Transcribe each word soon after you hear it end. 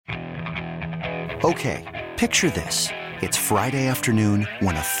Okay, picture this. It's Friday afternoon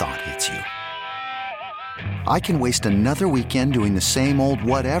when a thought hits you. I can waste another weekend doing the same old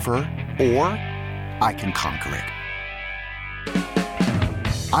whatever, or I can conquer it.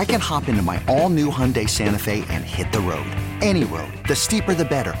 I can hop into my all-new Hyundai Santa Fe and hit the road. Any road. The steeper, the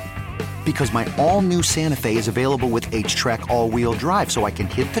better. Because my all-new Santa Fe is available with H-Track all-wheel drive, so I can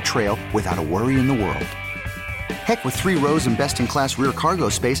hit the trail without a worry in the world. Heck, with 3 rows and best-in-class rear cargo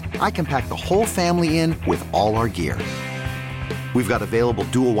space, I can pack the whole family in with all our gear. We've got available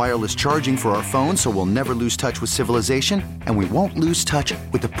dual wireless charging for our phones, so we'll never lose touch with civilization, and we won't lose touch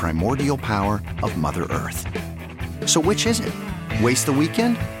with the primordial power of Mother Earth. So which is it? Waste the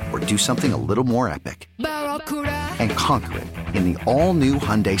weekend or do something a little more epic? And conquer it in the all-new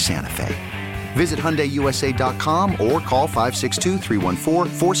Hyundai Santa Fe. Visit HyundaiUSA.com or call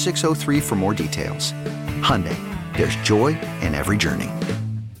 562-314-4603 for more details. Hyundai, there's joy in every journey.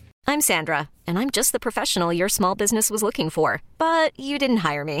 I'm Sandra, and I'm just the professional your small business was looking for. But you didn't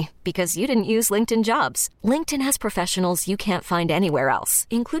hire me because you didn't use LinkedIn Jobs. LinkedIn has professionals you can't find anywhere else,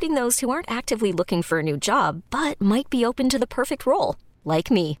 including those who aren't actively looking for a new job, but might be open to the perfect role, like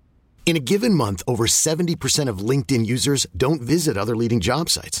me. In a given month, over 70% of LinkedIn users don't visit other leading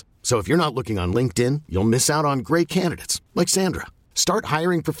job sites. So if you're not looking on LinkedIn, you'll miss out on great candidates like Sandra. Start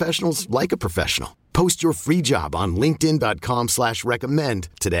hiring professionals like a professional. Post your free job on linkedin.com/recommend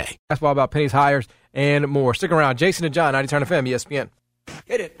today. Basketball about pennies, hires, and more. Stick around. Jason and John, 90 Turn FM, ESPN.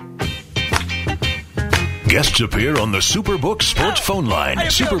 Hit it. Guests appear on the Superbook Sports phone line.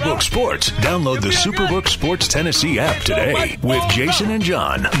 Superbook Sports. Download the Superbook Sports Tennessee app today with Jason and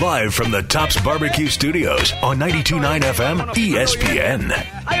John, live from the Tops Barbecue Studios on 92.9 FM ESPN.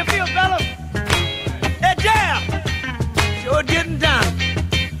 How you feel, fellas? Hey, Jam! Sure getting down.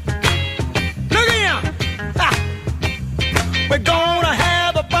 Look at him! Ha! We're gonna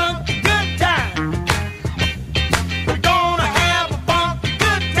have a funky good time. We're gonna have a funky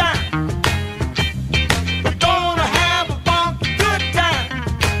good time. We're gonna have a funky good time.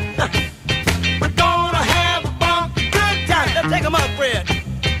 We're gonna have a funky good time. Let's take 'em up, Fred.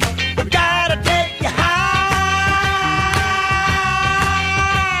 We gotta take you high.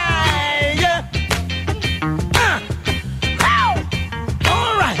 Yeah.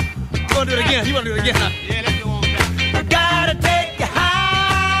 All right. You wanna do it again? You wanna do it again? Huh? Yeah, let's do one more time. We gotta take you high.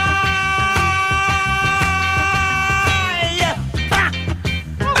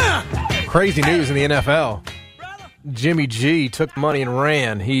 Crazy news in the NFL. Jimmy G took money and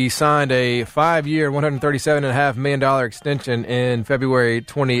ran. He signed a 5-year, $137.5 million extension in February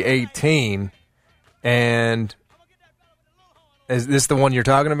 2018. And is this the one you're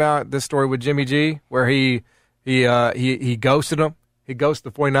talking about, this story with Jimmy G, where he ghosted him? He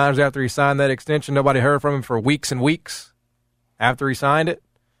ghosted the 49ers after he signed that extension. Nobody heard from him for weeks and weeks after he signed it?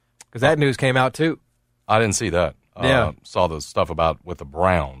 Because that news came out, too. I didn't see that. Yeah. Saw the stuff about with the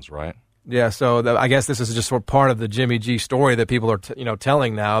Browns, right? Yeah, so I guess this is just sort of part of the Jimmy G story that people are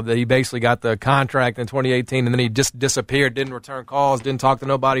telling now, that he basically got the contract in 2018 and then he just disappeared, didn't return calls, didn't talk to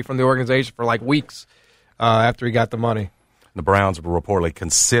nobody from the organization for like weeks after he got the money. The Browns were reportedly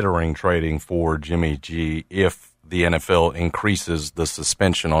considering trading for Jimmy G if the NFL increases the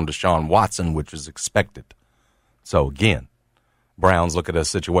suspension on Deshaun Watson, which is expected. So, again, Browns look at a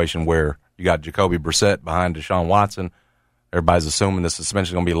situation where you got Jacoby Brissett behind Deshaun Watson. Everybody's assuming the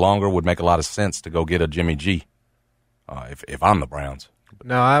suspension is going to be longer. Would make a lot of sense to go get a Jimmy G if I'm the Browns.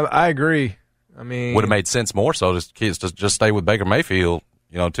 No, I agree. I mean, would have made sense more so just stay with Baker Mayfield,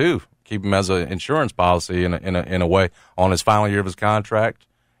 too. Keep him as an insurance policy in a way on his final year of his contract,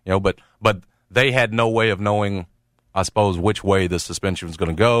 But they had no way of knowing, I suppose, which way the suspension was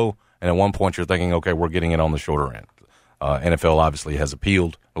going to go. And at one point, you're thinking, okay, we're getting it on the shorter end. NFL obviously has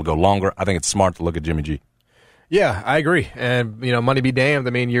appealed. It'll go longer. I think it's smart to look at Jimmy G. Yeah, I agree. And, money be damned.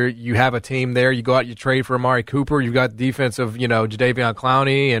 I mean, you have a team there. You go out, you trade for Amari Cooper. You've got defense of, Jadeveon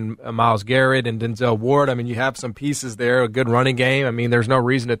Clowney and Myles Garrett and Denzel Ward. I mean, you have some pieces there, a good running game. I mean, there's no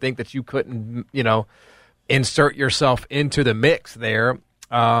reason to think that you couldn't, insert yourself into the mix there.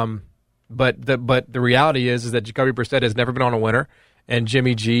 But the reality is that Jacoby Brissett has never been on a winner, and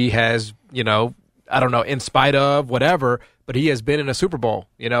Jimmy G has, I don't know, in spite of whatever, but he has been in a Super Bowl.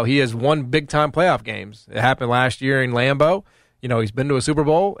 He has won big-time playoff games. It happened last year in Lambeau. He's been to a Super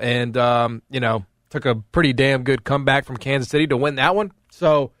Bowl and, took a pretty damn good comeback from Kansas City to win that one.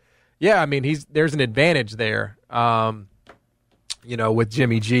 So, yeah, I mean, there's an advantage there, with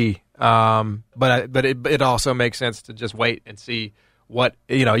Jimmy G. But it also makes sense to just wait and see what,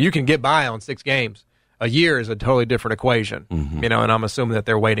 you can get by on 6 games. A year is a totally different equation, and I'm assuming that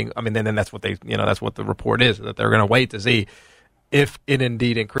they're waiting. I mean, then that's what that's what the report is, that they're going to wait to see if it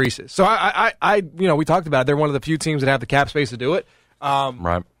indeed increases. So I we talked about it. They're one of the few teams that have the cap space to do it.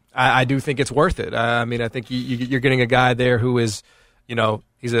 Right. I do think it's worth it. I think you're getting a guy there who is,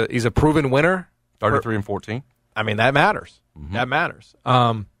 he's a proven winner. 33-14. That matters. Mm-hmm. That matters.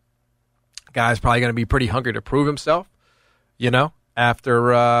 Guy's probably going to be pretty hungry to prove himself,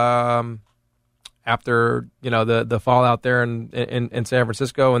 after the fallout there in San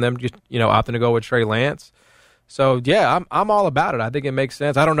Francisco and them just opting to go with Trey Lance. So yeah, I'm all about it. I think it makes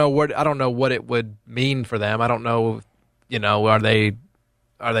sense. I don't know what it would mean for them. I don't know, are they?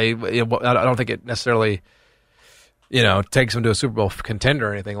 I don't think it necessarily, takes them to a Super Bowl contender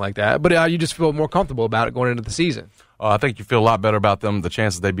or anything like that. But you just feel more comfortable about it going into the season. I think you feel a lot better about them, the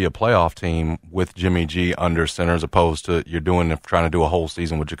chances they'd be a playoff team with Jimmy G under center as opposed to trying to do a whole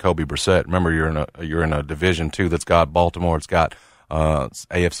season with Jacoby Brissett. Remember, you're in a Division II that's got Baltimore, it's got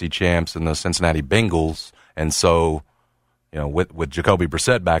AFC champs and the Cincinnati Bengals, and so with Jacoby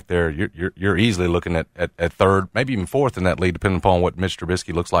Brissett back there, you're easily looking at third, maybe even fourth in that league, depending upon what Mitch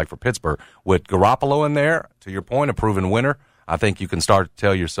Trubisky looks like for Pittsburgh. With Garoppolo in there, to your point, a proven winner, I think you can start to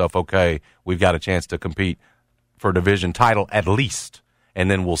tell yourself, okay, we've got a chance to compete for a division title at least, and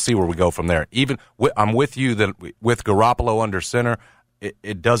then we'll see where we go from there. I'm with you that with Garoppolo under center,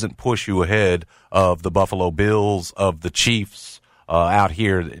 it doesn't push you ahead of the Buffalo Bills, of the Chiefs out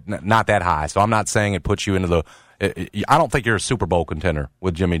here, not that high. So I'm not saying it puts you into the I don't think you're a Super Bowl contender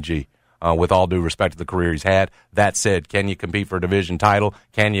with Jimmy G, with all due respect to the career he's had. That said, can you compete for a division title?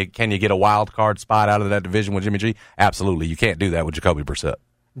 Can you get a wild card spot out of that division with Jimmy G? Absolutely. You can't do that with Jacoby Brissett.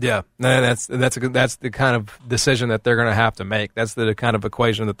 Yeah, that's the kind of decision that they're going to have to make. That's the kind of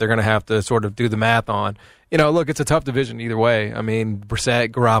equation that they're going to have to sort of do the math on. Look, it's a tough division either way. Brissett,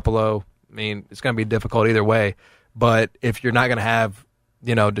 Garoppolo, it's going to be difficult either way. But if you're not going to have,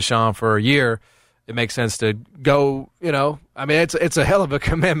 Deshaun for a year, it makes sense to go, it's a hell of a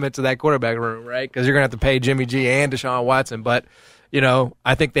commitment to that quarterback room, right? Because you're going to have to pay Jimmy G and Deshaun Watson. But,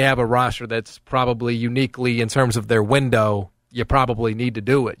 I think they have a roster that's probably uniquely in terms of their window. You probably need to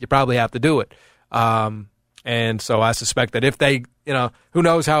do it. You probably have to do it. And so I suspect that if they, who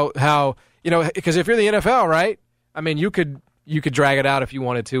knows how because if you're the NFL, right? You could drag it out if you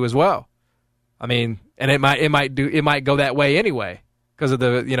wanted to as well. And it might go that way anyway because of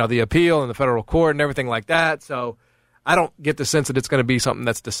the appeal and the federal court and everything like that. So I don't get the sense that it's going to be something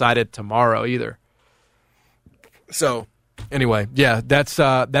that's decided tomorrow either. So anyway, yeah, that's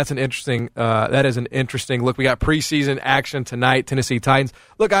an interesting look. We got preseason action tonight, Tennessee Titans.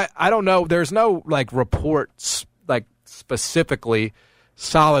 Look, I don't know. There's no reports specifically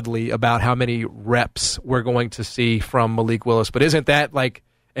solidly about how many reps we're going to see from Malik Willis, but isn't that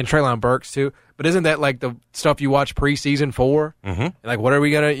and Treylon Burks too? But isn't that the stuff you watch preseason for? Mm-hmm. What are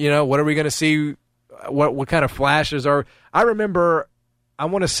we gonna see? What kind of flashes are? I remember, I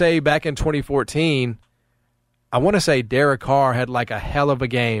want to say back in 2014. I want to say Derek Carr had a hell of a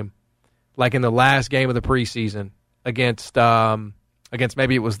game, in the last game of the preseason against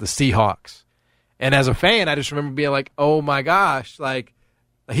maybe it was the Seahawks. And as a fan, I just remember being oh my gosh,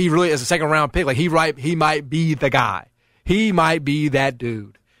 he really is a second round pick. He might be the guy. He might be that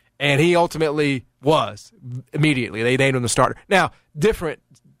dude. And he ultimately was immediately. They named him the starter. Now, different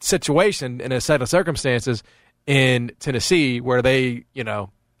situation in a set of circumstances in Tennessee where they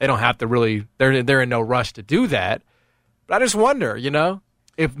don't have to really – they're in no rush to do that. But I just wonder,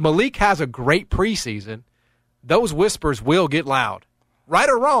 if Malik has a great preseason, those whispers will get loud. Right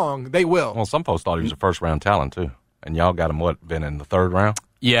or wrong, they will. Well, some folks thought he was a first-round talent too. And y'all got him, been in the third round?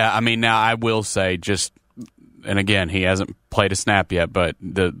 Yeah, now I will say and again, he hasn't played a snap yet, but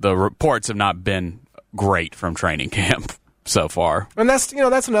the reports have not been great from training camp so far. And that's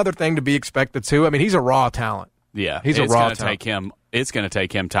another thing to be expected too. He's a raw talent. Yeah, he's a raw talent. It's going to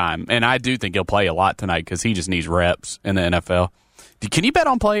take him time, and I do think he'll play a lot tonight because he just needs reps in the NFL. Can you bet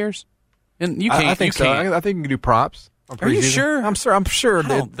on players? And you can't. I think so. I think you can do props. Are you sure? I'm sure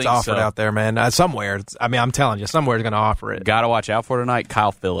it's offered out there, man. Somewhere. I'm telling you, somewhere's going to offer it. Got to watch out for tonight.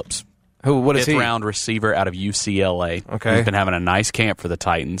 Kyle Phillips. What is he? 5th round receiver out of UCLA. Okay. He's been having a nice camp for the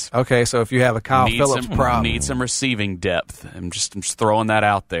Titans. Okay, so if you have a Kyle Phillips prop. Need some receiving depth. I'm just throwing that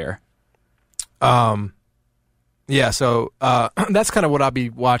out there. Yeah, so that's kind of what I'll be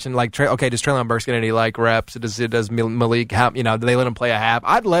watching. Does Treylon Burks get any reps? Does Malik have, do they let him play a half?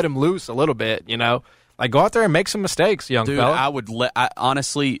 I'd let him loose a little bit, go out there and make some mistakes, young fella. I would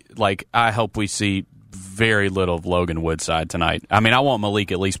honestly, I hope we see very little of Logan Woodside tonight. I want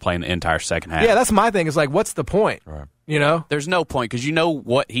Malik at least playing the entire second half. Yeah, that's my thing. Is what's the point? Right. There's no point because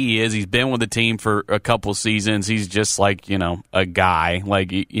what he is. He's been with the team for a couple seasons. He's just a guy.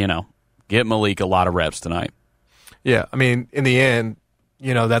 Get Malik a lot of reps tonight. Yeah, I mean, in the end,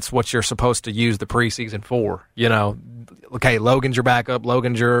 that's what you're supposed to use the preseason for. Okay, Logan's your backup.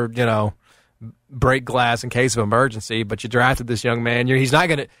 Logan's your, break glass in case of emergency. But you drafted this young man. He's not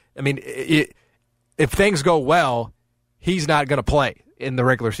going to. I mean, if things go well, he's not going to play in the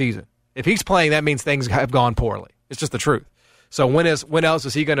regular season. If he's playing, that means things have gone poorly. It's just the truth. So when else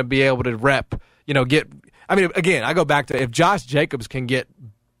is he going to be able to rep? Get. I mean, again, I go back to if Josh Jacobs can get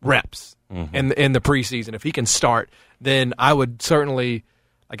reps in the preseason, if he can start, then I would certainly.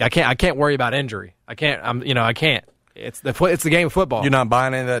 I can't worry about injury. I can't. I can't. It's the game of football. You're not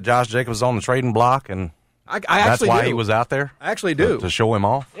buying into that Josh Jacobs is on the trading block, and I that's why do. he was out there. I actually do to show him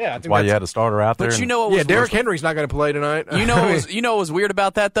off. Yeah, that's why you had a starter out there. But what was Derrick Henry's not going to play tonight. What was weird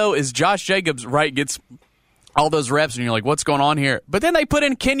about that though is Josh Jacobs gets all those reps, and you're like, what's going on here? But then they put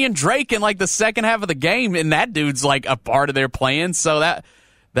in Kenyon Drake in the second half of the game, and that dude's a part of their plan. So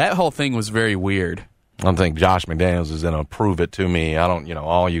that whole thing was very weird. I don't think Josh McDaniels is going to prove it to me. I don't,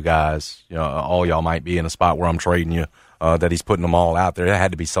 all you guys, all y'all might be in a spot where I'm trading you, that he's putting them all out there. There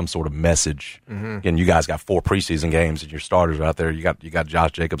had to be some sort of message. Again, you guys got 4 preseason games and your starters are out there. You got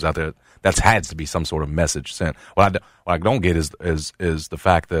Josh Jacobs out there. That has to be some sort of message sent. What I don't get is the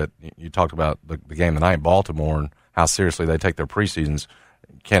fact that you talked about the game tonight, Baltimore, and how seriously they take their preseasons.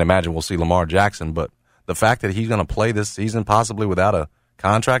 Can't imagine we'll see Lamar Jackson, but the fact that he's going to play this season possibly without a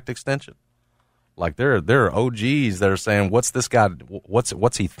contract extension. There are OGs that are saying, "What's this guy?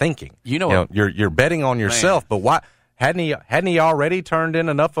 What's he thinking?" You're betting on yourself, but why hadn't he already turned in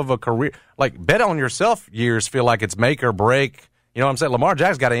enough of a career? Bet on yourself years feel like it's make or break. You know what I'm saying? Lamar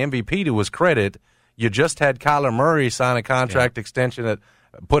Jackson got an MVP to his credit. You just had Kyler Murray sign a contract extension that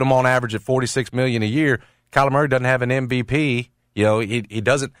put him on average at $46 million a year. Kyler Murray doesn't have an MVP. He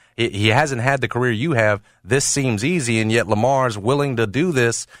doesn't. He hasn't had the career you have. This seems easy, and yet Lamar's willing to do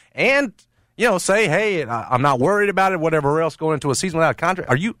this and. Say, hey, I'm not worried about it, whatever else, going into a season without a contract.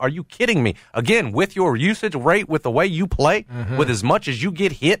 Are you kidding me? Again, with your usage rate, with the way you play, with as much as you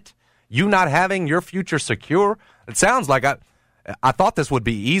get hit, you not having your future secure, it sounds like I thought this would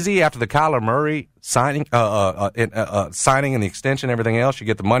be easy after the Kyler Murray signing and the extension and everything else. You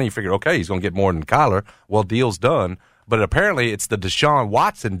get the money, you figure, okay, he's going to get more than Kyler. Well, deal's done. But apparently it's the Deshaun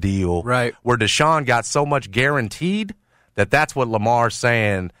Watson deal where Deshaun got so much guaranteed that's what Lamar's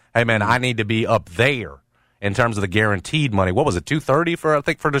saying, hey, man, I need to be up there in terms of the guaranteed money. What was it, $230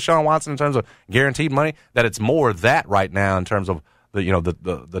 for Deshaun Watson in terms of guaranteed money? That it's more that right now in terms of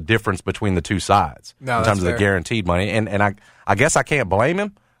the difference between the two sides in terms of the guaranteed money. And I guess I can't blame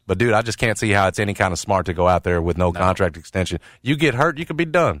him, but, dude, I just can't see how it's any kind of smart to go out there with no contract extension. You get hurt, you could be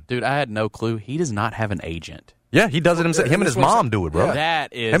done. Dude, I had no clue. He does not have an agent. Yeah, he does it himself. Him and his mom do it, bro.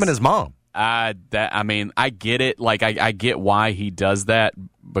 That is him and his mom. I get it. I get why he does that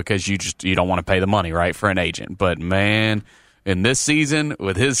because you don't want to pay the money, right, for an agent. But man, in this season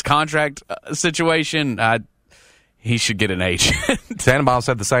with his contract situation, he should get an agent. Tannenbaum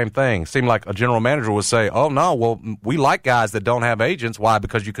said the same thing. Seemed like a general manager would say, "Oh no, well we like guys that don't have agents. Why?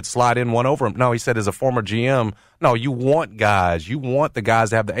 Because you could slide in one over them." No, he said as a former GM, no, you want guys. You want the guys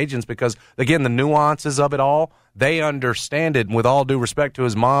to have the agents because again, the nuances of it all. They understand it, and with all due respect to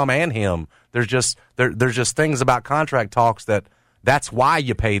his mom and him, there's just things about contract talks that's why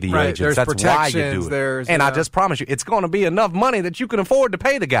you pay the agents. There's that's why you do it. And I just promise you, it's going to be enough money that you can afford to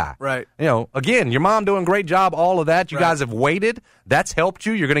pay the guy. Right. Again, your mom doing a great job, all of that. You guys have waited. That's helped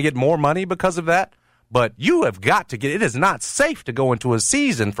you. You're going to get more money because of that. But you have got to get – it is not safe to go into a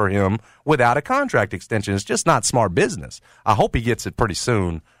season for him without a contract extension. It's just not smart business. I hope he gets it pretty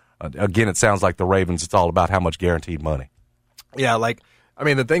soon. Again, it sounds like the Ravens, it's all about how much guaranteed money. Yeah,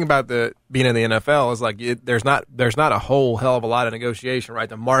 the thing about being in the NFL is there's not a whole hell of a lot of negotiation, right?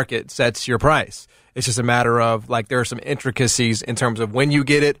 The market sets your price. It's just a matter of there are some intricacies in terms of when you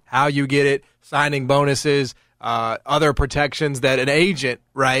get it, how you get it, signing bonuses, other protections that an agent,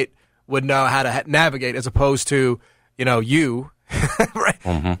 right, would know how to navigate as opposed to, you, right?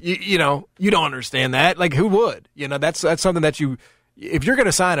 Mm-hmm. You don't understand that. Who would? That's something that you. If you're going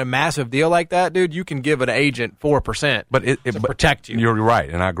to sign a massive deal like that, dude, you can give an agent 4%, but to protect you. You're right,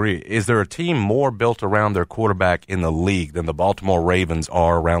 and I agree. Is there a team more built around their quarterback in the league than the Baltimore Ravens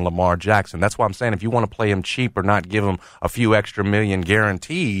are around Lamar Jackson? That's why I'm saying if you want to play him cheap or not give him a few extra million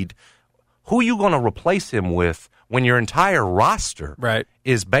guaranteed, who are you going to replace him with when your entire roster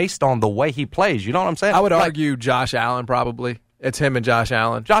is based on the way he plays? You know what I'm saying? I would argue Josh Allen probably. It's him and Josh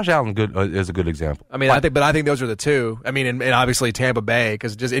Allen. Josh Allen is a good example. I think those are the two. And obviously Tampa Bay,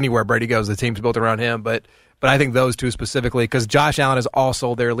 because just anywhere Brady goes, the team's built around him. But I think those two specifically, because Josh Allen is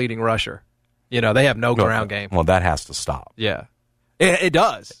also their leading rusher. They have no ground game. Well, that has to stop. Yeah. It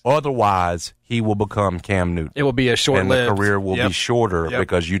does. Otherwise, he will become Cam Newton. It will be a short-lived. And the career will be shorter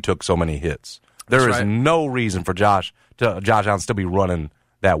because you took so many hits. There is no reason for Josh Allen still be running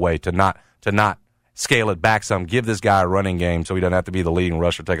that way, to not scale it back some, give this guy a running game so he doesn't have to be the leading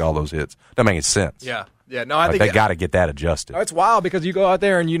rusher, take all those hits. Doesn't make any sense. Yeah. No, I think they got to get that adjusted. It's wild because you go out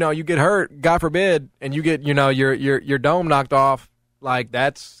there and you get hurt, God forbid, and you get your dome knocked off. Like,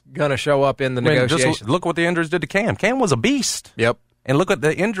 that's gonna show up in the negotiations. Just look what the injuries did to Cam. Cam was a beast. Yep. And look at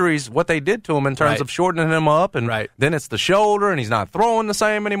the injuries, what they did to him in terms of shortening him up, and then it's the shoulder, and he's not throwing the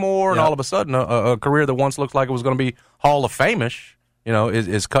same anymore, and all of a sudden a career that once looked like it was going to be Hall of Fame-ish,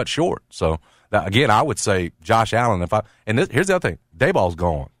 is cut short. So again, I would say Josh Allen. Here's the other thing: Dayball's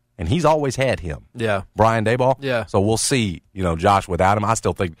gone, and he's always had him. Yeah, Brian Daboll. Yeah. So we'll see. Josh without him, I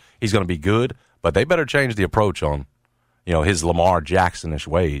still think he's going to be good, but they better change the approach on, his Lamar Jackson-ish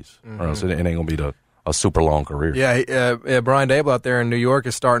ways, or else it ain't going to be a super long career. Yeah, Brian Daboll out there in New York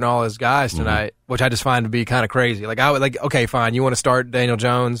is starting all his guys tonight, which I just find to be kind of crazy. Like, I would okay, fine, you want to start Daniel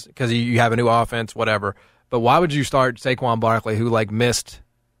Jones because you have a new offense, whatever. But why would you start Saquon Barkley, who missed,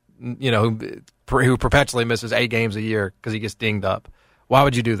 who perpetually misses 8 games a year because he gets dinged up? Why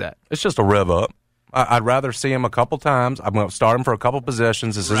would you do that? It's just a rev up. I'd rather see him a couple times. I'm going to start him for a couple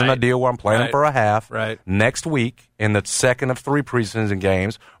possessions. This isn't a deal where I'm playing him for a half. Right. Next week, in the second of 3 preseason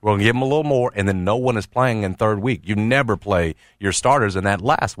games, we're going to give him a little more, and then no one is playing in third week. You never play your starters in that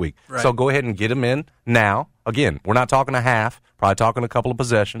last week. Right. So go ahead and get him in now. Again, we're not talking a half, probably talking a couple of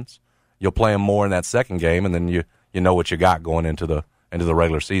possessions. You'll play him more in that second game, and then you know what you got going into the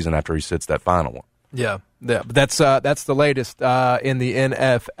regular season after he sits that final one. Yeah. But that's the latest in the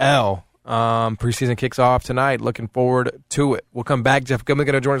NFL. Preseason kicks off tonight. Looking forward to it. We'll come back. Jeff Goodman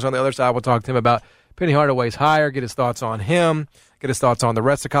going to join us on the other side. We'll talk to him about Penny Hardaway's hire, get his thoughts on him, get his thoughts on the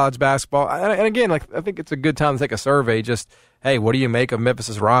rest of college basketball. And again, I think it's a good time to take a survey. Just, hey, what do you make of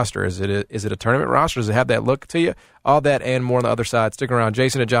Memphis's roster? Is it a tournament roster? Does it have that look to you? All that and more on the other side. Stick around.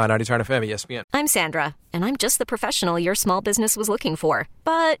 Jason and John, 92.9 FM, ESPN. I'm Sandra, and I'm just the professional your small business was looking for.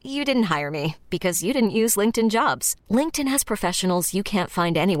 But you didn't hire me because you didn't use LinkedIn Jobs. LinkedIn has professionals you can't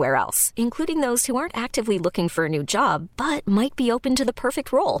find anywhere else, including those who aren't actively looking for a new job, but might be open to the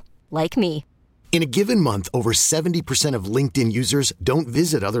perfect role, like me. In a given month, over 70% of LinkedIn users don't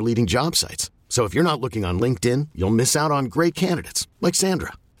visit other leading job sites. So if you're not looking on LinkedIn, you'll miss out on great candidates like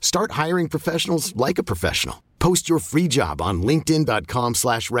Sandra. Start hiring professionals like a professional. Post your free job on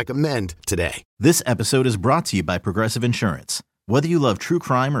linkedin.com/recommend today. This episode is brought to you by Progressive Insurance. Whether you love true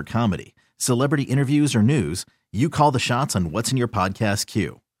crime or comedy, celebrity interviews or news, you call the shots on what's in your podcast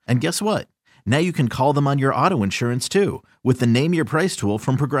queue. And guess what? Now you can call them on your auto insurance too with the Name Your Price tool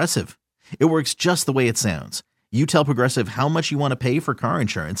from Progressive. It works just the way it sounds. You tell Progressive how much you want to pay for car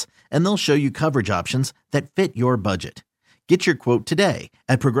insurance, and they'll show you coverage options that fit your budget. Get your quote today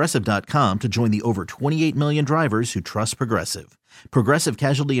at Progressive.com to join the over 28 million drivers who trust Progressive. Progressive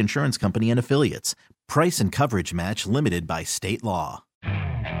Casualty Insurance Company and Affiliates. Price and coverage match limited by state law.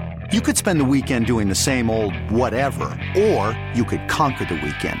 You could spend the weekend doing the same old whatever, or you could conquer the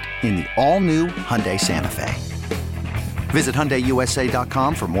weekend in the all-new Hyundai Santa Fe. Visit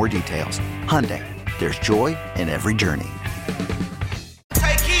HyundaiUSA.com for more details. Hyundai, there's joy in every journey.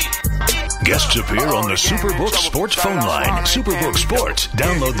 Guests appear on the Superbook Sports phone line. Superbook Sports.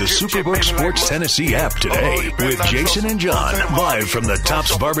 Download the Superbook Sports Tennessee app today with Jason and John, live from the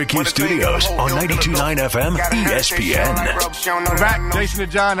Tops Barbecue Studios on 92.9 FM ESPN. We're back. Jason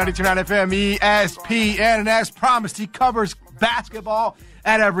and John, 92.9 FM ESPN. And as promised, he covers basketball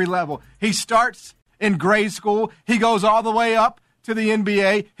at every level. He starts in grade school. He goes all the way up to the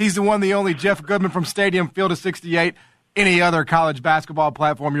NBA. He's the one, the only Jeff Goodman from Stadium Field of 68. Any other college basketball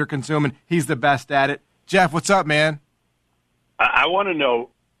platform you're consuming, he's the best at it. Jeff, what's up, man? I want to know,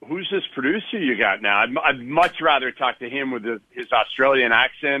 who's this producer you got now? I'd much rather talk to him with his Australian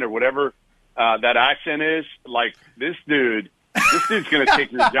accent or whatever that accent is. Like, this dude's going to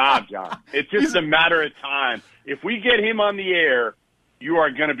take your job, John. It's just a matter of time. If we get him on the air, you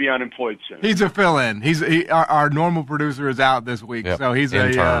are going to be unemployed soon. He's a fill-in. Our normal producer is out this week, so he's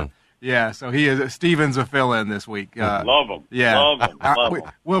intern. So he is. Steven's a fill-in this week. Love him. Yeah, love him.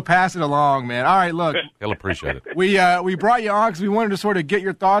 We'll pass it along, man. All right, look, He'll appreciate it. we brought you on because we wanted to sort of get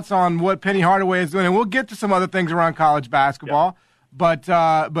your thoughts on what Penny Hardaway is doing, and we'll get to some other things around college basketball.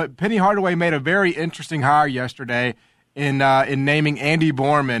 Yeah. But Penny Hardaway made a very interesting hire yesterday in naming Andy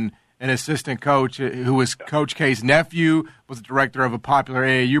Borman an assistant coach, who was Coach K's nephew, was the director of a popular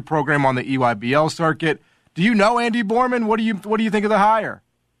AAU program on the EYBL circuit. Do you know Andy Borman? What do you think of the hire?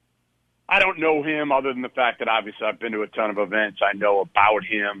 I don't know him other than the fact that obviously I've been to a ton of events. I know about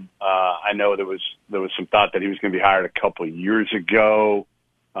him. I know there was some thought that he was going to be hired a couple of years ago.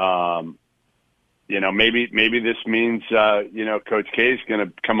 Maybe this means Coach K is going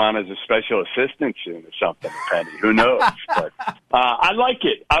to come on as a special assistant soon or something. Penny, who knows? But I like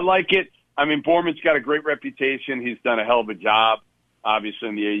it. I mean, Borman's got a great reputation. He's done a hell of a job, obviously,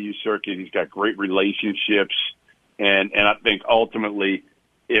 in the AU circuit. He's got great relationships. And I think ultimately,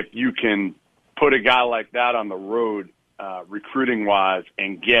 if you can put a guy like that on the road, recruiting-wise,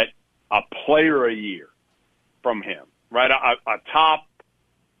 and get a player a year from him, right, a top,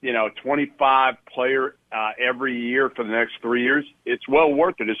 25 player every year for the next 3 years, it's well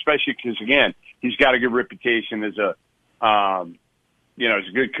worth it, especially because, again, he's got a good reputation as as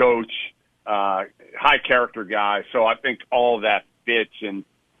a good coach, high character guy. So I think all of that fits. And,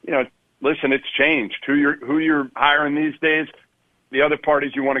 listen, it's changed. Who you're hiring these days, the other part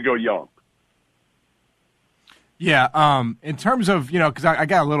is you want to go young. Yeah, in terms of, because I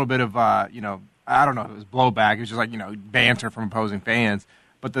got a little bit of, I don't know if it was blowback. It was just like, banter from opposing fans.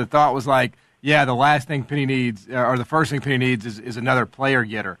 But the thought was like, yeah, the last thing Penny needs, or the first thing Penny needs is another player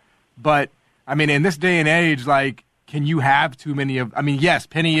getter. But, I mean, in this day and age, like, can you have too many of – I mean, yes,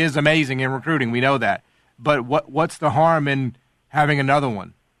 Penny is amazing in recruiting. We know that. But what's the harm in having another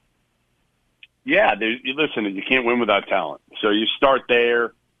one? Yeah, listen, you can't win without talent. So you start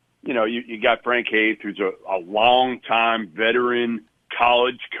there. You got Frank Haith, who's a long-time veteran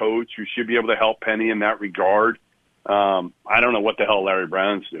college coach who should be able to help Penny in that regard. I don't know what the hell Larry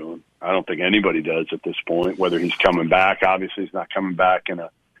Brown's doing. I don't think anybody does at this point, whether he's coming back. Obviously, he's not coming back in a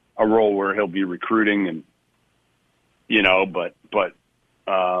role where he'll be recruiting and,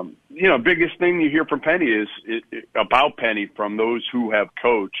 biggest thing you hear from Penny is about Penny from those who have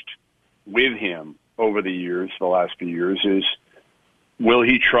coached with him over the years, the last few years, is will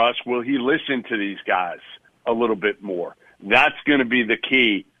he listen to these guys a little bit more? That's going to be the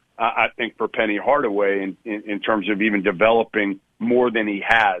key, I think, for Penny Hardaway in terms of even developing more than he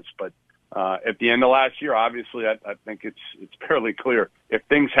has. But at the end of last year, obviously, I think it's fairly clear. If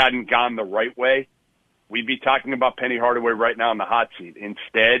things hadn't gone the right way, we'd be talking about Penny Hardaway right now in the hot seat.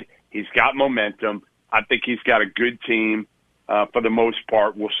 Instead, he's got momentum. I think he's got a good team for the most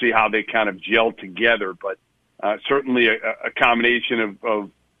part. We'll see how they kind of gel together. But certainly a combination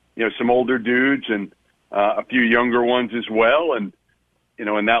of some older dudes and a few younger ones as well. And,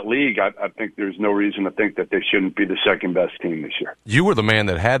 in that league, I think there's no reason to think that they shouldn't be the second best team this year. You were the man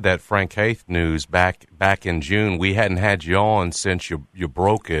that had that Frank Haith news back in June. We hadn't had you on since you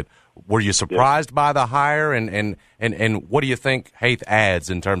broke it. Were you surprised by the hire, and what do you think Haith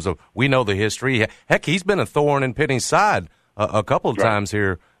adds in terms of, we know the history. Heck, he's been a thorn in Penny's side a couple of times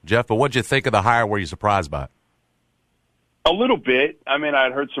here, Jeff, but what did you think of the hire? Were you surprised by it? A little bit. I mean,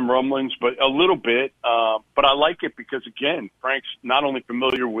 I'd heard some rumblings, but a little bit. But I like it because, again, Frank's not only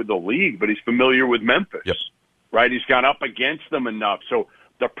familiar with the league, but he's familiar with Memphis, right? He's gone up against them enough. So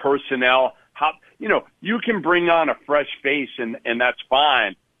the personnel, you can bring on a fresh face, and that's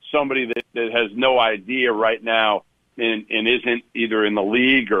fine. Somebody that has no idea right now and isn't either in the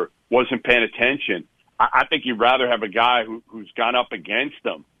league or wasn't paying attention. I think you'd rather have a guy who's gone up against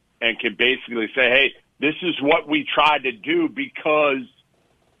them and can basically say, hey, this is what we tried to do because,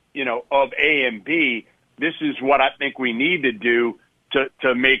 of A and B. This is what I think we need to do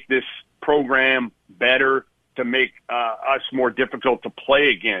to make this program better, to make us more difficult to play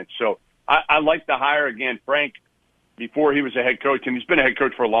against. So I like the hire. Again, Frank, before he was a head coach, and he's been a head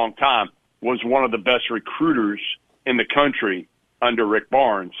coach for a long time, was one of the best recruiters in the country under Rick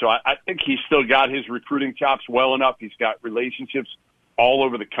Barnes. So I think he's still got his recruiting chops well enough. He's got relationships all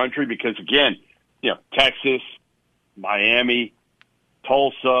over the country because, again, Texas, Miami,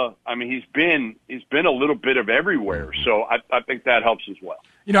 Tulsa. I mean, he's been a little bit of everywhere. So I think that helps as well.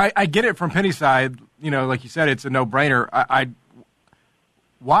 I get it from Penny's side. Like you said, it's a no-brainer.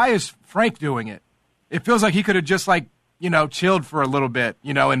 Why is Frank doing it? It feels like he could have just chilled for a little bit,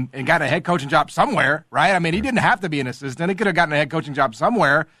 and got a head coaching job somewhere, right? I mean, he didn't have to be an assistant. He could have gotten a head coaching job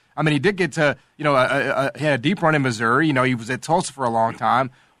somewhere. I mean, he did get to, he had a deep run in Missouri. He was at Tulsa for a long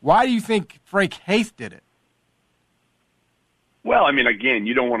time. Why do you think Frank Haith did it? Well, I mean, again,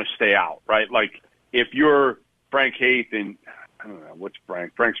 you don't want to stay out, right? Like, if you're Frank Haith, and I don't know, what's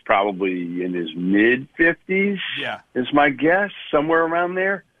Frank? Frank's probably in his mid-50s, is my guess, somewhere around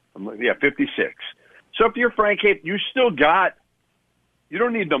there. 56. So if you're Frank Haith, you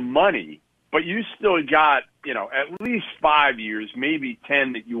don't need the money, but you still got, at least 5 years, maybe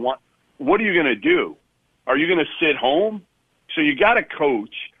 10 that you want. What are you going to do? Are you going to sit home? So you got a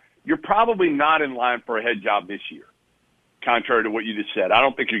coach. You're probably not in line for a head job this year. contrary to what you just said. I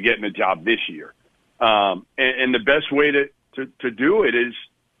don't think you're getting a job this year. And the best way to do it is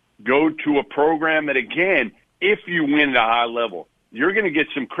go to a program that, again, if you win at a high level, you're going to get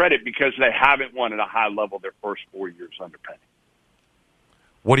some credit because they haven't won at a high level their first 4 years under Penny.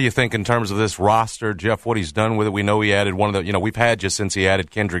 What do you think in terms of this roster, Jeff, what he's done with it? We know he added one of the, we've had just since he added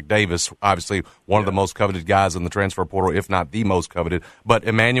Kendrick Davis, obviously one of the most coveted guys in the transfer portal, if not the most coveted. But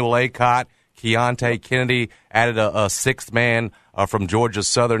Emmanuel Acott, Keontae Kennedy, added a sixth man from Georgia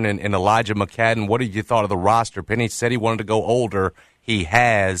Southern and Elijah McCadden. What did you thought of the roster? Penny said he wanted to go older. He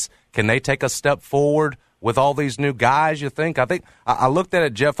has. Can they take a step forward with all these new guys, you think? I looked at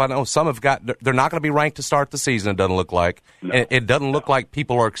it, Jeff. I know some have got – they're not going to be ranked to start the season, it doesn't look like. No. It doesn't look like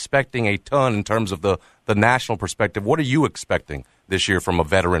people are expecting a ton in terms of the national perspective. What are you expecting this year from a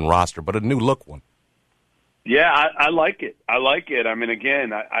veteran roster, but a new-look one? Yeah, I like it. I like it. I mean,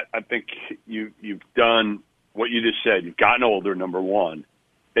 again, I think you've done what you just said. You've gotten older, number one,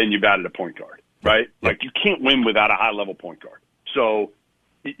 and you've added a point guard, right? Yep. Like, you can't win without a high-level point guard. So –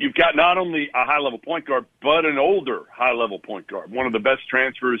 you've got not only a high-level point guard, but an older high-level point guard. One of the best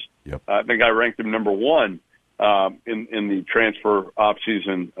transfers. Yep. I think I ranked him number one in the transfer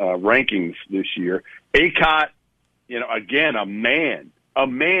offseason rankings this year. Acott, again, a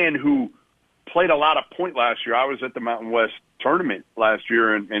man who played a lot of point last year. I was at the Mountain West tournament last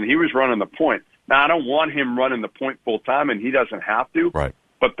year, and he was running the point. Now, I don't want him running the point full-time, and he doesn't have to. Right.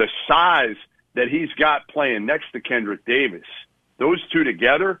 But the size that he's got playing next to Kendrick Davis, those two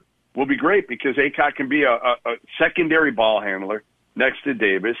together will be great because Acott can be a secondary ball handler next to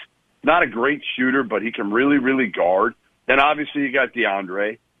Davis. Not a great shooter, but he can really, really guard. Then obviously you got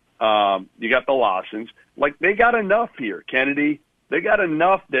DeAndre. You got the Lawsons. Like, they got enough here, Kennedy. They got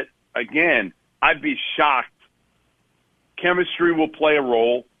enough that, again, I'd be shocked. Chemistry will play a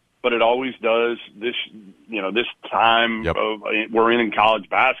role, but it always does this time we're in college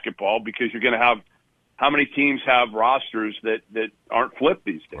basketball because you're going to have how many teams have rosters that aren't flipped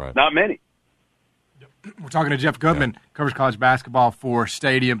these days? Right. Not many. We're talking to Jeff Goodman, covers college basketball for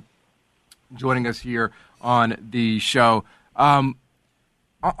Stadium, joining us here on the show. On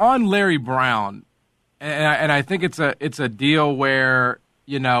Larry Brown, and I think it's a deal where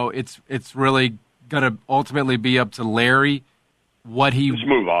it's really going to ultimately be up to Larry what he just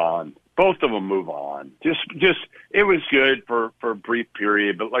move on. Both of them move on. Just it was good for a brief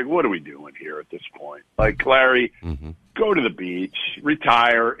period, but like, what are we doing here at this point? Like, Larry, go to the beach,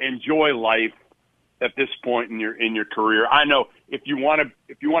 retire, enjoy life at this point in your career. I know if you want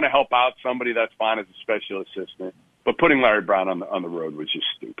to help out somebody, that's fine as a special assistant. But putting Larry Brown on the road was just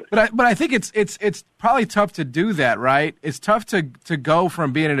stupid. But I think it's probably tough to do that, right? It's tough to go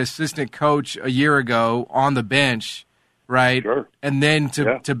from being an assistant coach a year ago on the bench, right? Sure. And then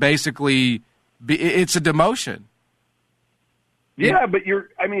to basically it's a demotion. Yeah, but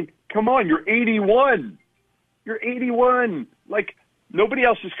come on, you're 81. You're 81. Like, nobody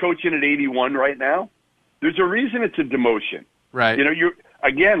else is coaching at 81 right now. There's a reason it's a demotion. Right. You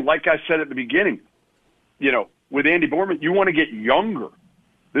again, like I said at the beginning, with Andy Borman, you want to get younger.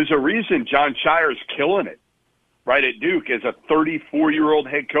 There's a reason John Shire's killing it, right, at Duke as a 34-year-old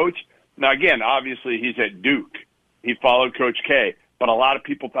head coach. Now, again, obviously he's at Duke. He followed Coach K, but a lot of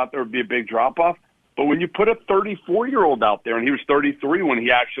people thought there would be a big drop-off. But when you put a 34-year-old out there, and he was 33 when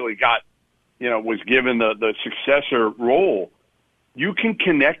he actually got, was given the successor role, you can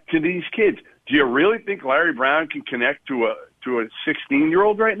connect to these kids. Do you really think Larry Brown can connect to a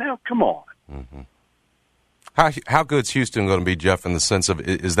 16-year-old right now? Come on. Mm-hmm. How good's Houston going to be, Jeff, in the sense of,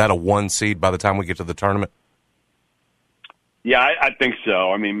 is that a 1 seed by the time we get to the tournament? Yeah, I think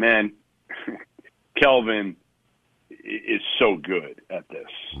so. I mean, man, Kelvin is so good at this,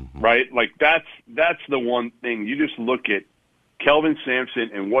 right? Like, that's the one thing. You just look at Kelvin Sampson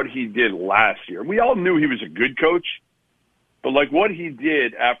and what he did last year. We all knew he was a good coach, but like what he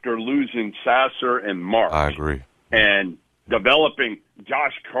did after losing Sasser and Marks. I agree. And developing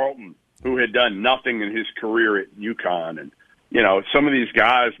Josh Carlton, who had done nothing in his career at UConn, and, some of these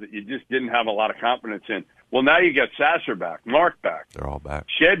guys that you just didn't have a lot of confidence in. Well, now you got Sasser back, Mark back. They're all back.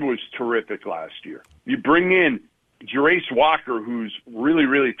 Shed was terrific last year. You bring in Jerace Walker, who's really,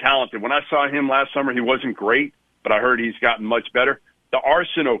 really talented. When I saw him last summer, he wasn't great, but I heard he's gotten much better. The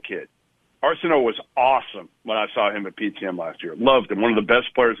Arsenault kid. Arsenault was awesome when I saw him at PTM last year. Loved him. One of the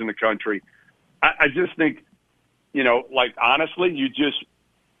best players in the country. I just think, honestly,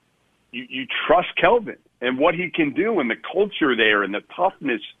 you trust Kelvin and what he can do and the culture there and the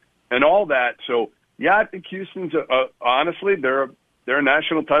toughness and all that. So, yeah, I think Houston's, honestly, they're a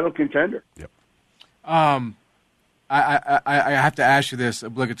national title contender. Yep. I have to ask you this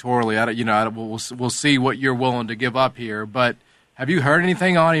obligatorily. We'll see what you're willing to give up here. But have you heard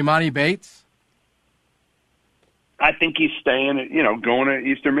anything on Imani Bates? I think he's staying, going to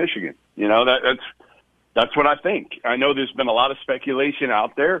Eastern Michigan. That's what I think. I know there's been a lot of speculation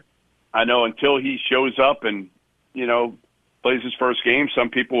out there. I know until he shows up and, plays his first game, some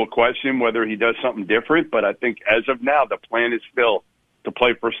people will question whether he does something different. But I think as of now, the plan is still to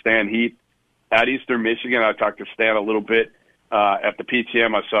play for Stan Heath at Eastern Michigan. I talked to Stan a little bit at the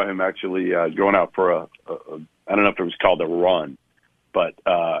PTM. I saw him actually going out for I don't know if it was called a run, but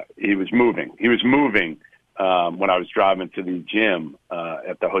he was moving. He was moving when I was driving to the gym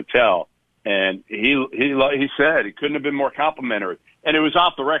at the hotel. And he said he couldn't have been more complimentary. And it was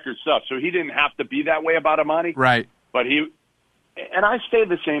off the record stuff, so he didn't have to be that way about Imani. Right. But and I say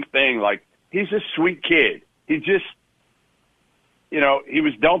the same thing, like, he's a sweet kid. He just, he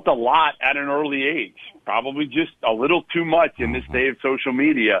was dealt a lot at an early age, probably just a little too much in this day of social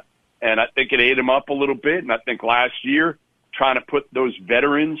media. And I think it ate him up a little bit. And I think last year, trying to put those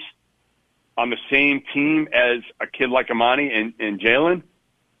veterans on the same team as a kid like Imani and Jalen,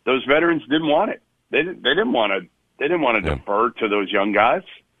 those veterans didn't want it. They didn't want to defer to those young guys.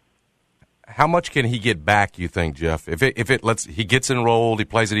 How much can he get back, you think, Jeff? If he gets enrolled, he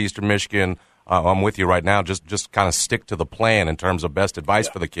plays at Eastern Michigan. I'm with you right now. Just kind of stick to the plan in terms of best advice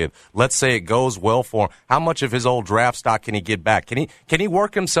for the kid. Let's say it goes well for him. How much of his old draft stock can he get back? Can he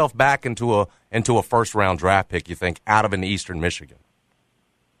work himself back into a first round draft pick, you think, out of an Eastern Michigan?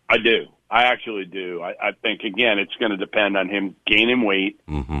 I do. I actually do. I think, again, it's going to depend on him gaining weight,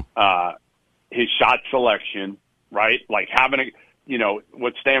 his shot selection, right? Like having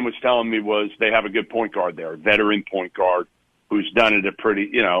what Stan was telling me was they have a good point guard there, a veteran point guard who's done it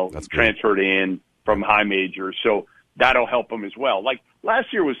transferred in from high majors. So that'll help him as well. Like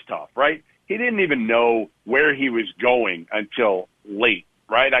last year was tough, right? He didn't even know where he was going until late,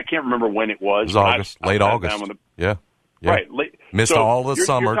 right? I can't remember when it was. It was August, late August. Yeah. Right. Missed all the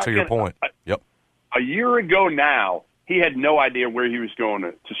summer, to your point. Yep. A year ago now, he had no idea where he was going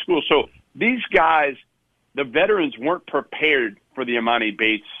to school. So these guys, the veterans, weren't prepared for the Imani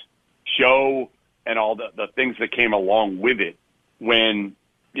Bates show and all the things that came along with it when,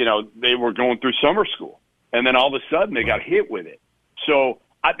 they were going through summer school. And then all of a sudden they got hit with it. So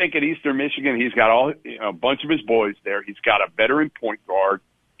I think at Eastern Michigan, he's got a bunch of his boys there. He's got a veteran point guard.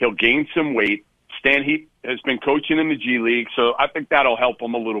 He'll gain some weight. Stan Heath has been coaching in the G League, so I think that'll help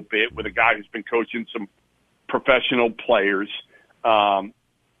him a little bit with a guy who's been coaching some professional players. I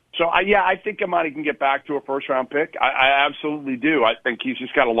think Imani can get back to a first-round pick. I absolutely do. I think he's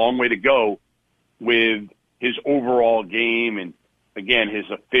just got a long way to go with his overall game and, again, his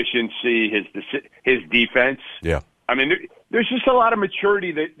efficiency, his defense. Yeah. I mean, there's just a lot of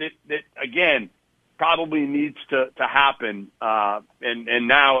maturity that again, probably needs to happen. And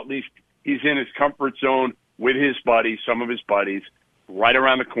now at least he's in his comfort zone with his buddies, some of his buddies, right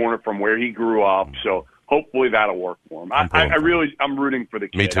around the corner from where he grew up. So hopefully that'll work for him. I'm rooting for the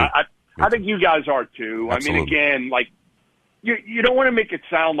kid. Me too. I think you guys are too. Absolutely. I mean, again, like you don't want to make it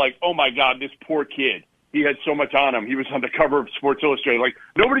sound like, oh my God, this poor kid, he had so much on him. He was on the cover of Sports Illustrated. Like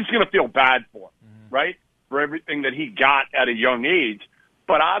nobody's going to feel bad for him, right? For everything that he got at a young age.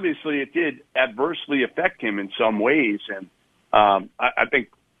 But obviously it did adversely affect him in some ways. And I think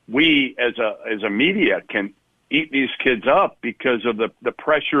we as a media can eat these kids up because of the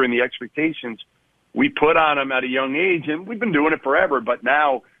pressure and the expectations we put on them at a young age. And we've been doing it forever, but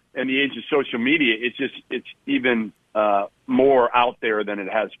now in the age of social media, it's even more out there than it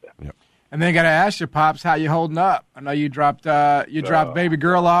has been. Yep. And then got to ask you, Pops, how you holding up? I know you dropped baby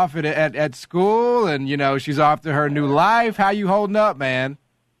girl off at school, and she's off to her new life. How you holding up, man?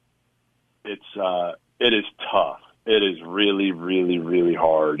 It is tough. It is really, really, really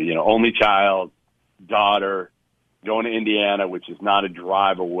hard. Only child, daughter, going to Indiana, which is not a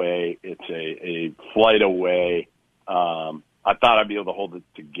drive away. It's a flight away. I thought I'd be able to hold it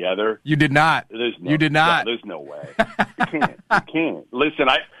together. You did not. You did not. There's no way. You can't. Listen,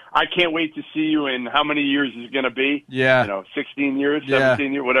 I can't wait to see you in how many years is it going to be? Yeah. 16 years,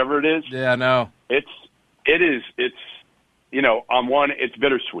 17 years, whatever it is. Yeah, I know. It's it's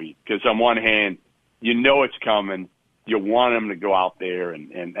bittersweet because on one hand, it's coming. You want them to go out there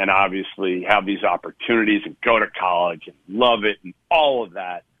and obviously have these opportunities and go to college and love it and all of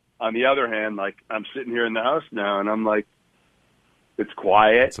that. On the other hand, like I'm sitting here in the house now and I'm like, it's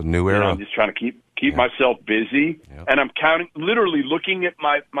quiet. It's a new era. I'm just trying to keep myself busy. Yeah. And I'm literally looking at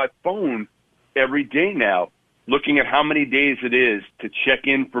my phone every day now, looking at how many days it is to check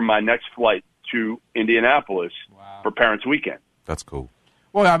in for my next flight to Indianapolis for Parents Weekend. That's cool.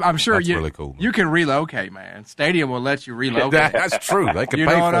 Well, I'm sure That's really cool. You can relocate, man. Stadium will let you relocate. That's true. They can You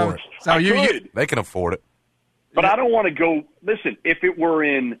pay know what for I'm- it. So They can afford it. But I don't want to go. Listen, if it were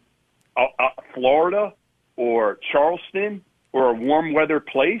in Florida or Charleston or a warm weather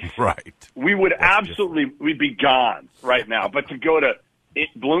place, right, we would we'd be gone right now. But to go to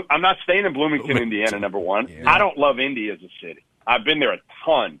I'm not staying in Bloomington, Indiana. Number one, I don't love Indy as a city. I've been there a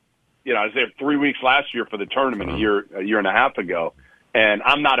ton. You know, I was there 3 weeks last year for the tournament a year and a half ago, and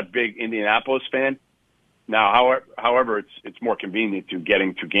I'm not a big Indianapolis fan. Now, however, it's more convenient to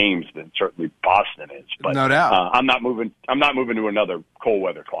getting to games than certainly Boston is. But, no doubt. I'm not moving to another cold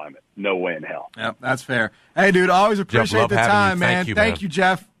weather climate. No way in hell. Yep, that's fair. Hey, dude, always appreciate love the having time, you. man. Thank you,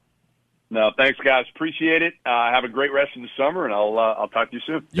 Jeff. No, thanks, guys. Appreciate it. Have a great rest of the summer, and I'll talk to you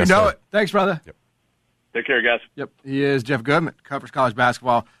soon. You know it. Thanks, brother. Yep. Take care, guys. Yep, he is Jeff Goodman, covers college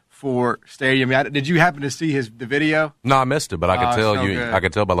basketball for Stadium. Did you happen to see the video? No, I missed it, but I could tell so good. I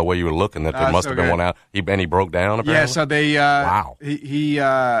could tell by the way you were looking that there must have been one out. He broke down. Apparently. Yeah, so they wow. He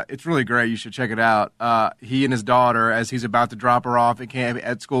it's really great. You should check it out. He and his daughter, as he's about to drop her off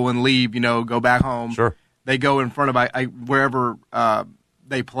at school and leave, go back home. Sure. They go in front of wherever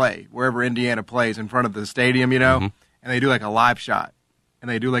they play, wherever Indiana plays, in front of the stadium, and they do like a live shot. And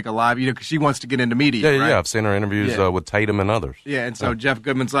they do like a live, because she wants to get into media. Yeah, right? yeah. I've seen her interviews with Tatum and others. Yeah, and so Jeff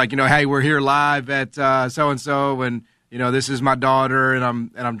Goodman's like, hey, we're here live at so and so, and this is my daughter, and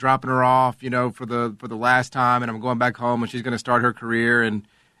I'm dropping her off, for the last time, and I'm going back home, and she's going to start her career, and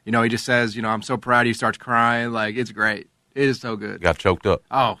he just says, I'm so proud. He starts crying, like it's great. It is so good. Got choked up.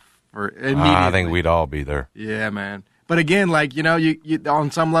 Oh, immediately. I think we'd all be there. Yeah, man. But again, like you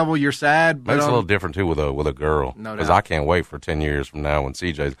on some level you're sad, but it's a little different too with a girl. No doubt. Because I can't wait for 10 years from now when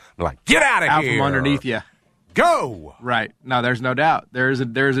CJ's like, get out of here, from underneath you. Go. Right. No, there's no doubt. There's a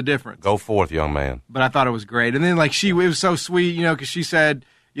difference. Go forth, young man. But I thought it was great. And then it was so sweet, because she said,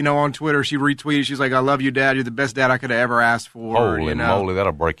 on Twitter, she retweeted, she's like, I love you, Dad. You're the best dad I could have ever asked for. Holy moly,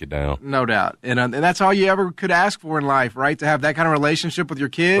 that'll break you down. No doubt. And that's all you ever could ask for in life, right? To have that kind of relationship with your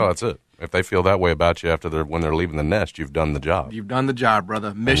kid. Well, that's it. If they feel that way about you when they're leaving the nest, you've done the job. You've done the job,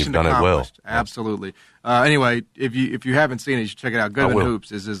 brother. Mission done accomplished. it well. Absolutely. Anyway, if you haven't seen it, you should check it out. Goodman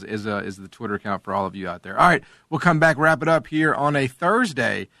Hoops is the Twitter account for all of you out there. All right, we'll come back, wrap it up here on a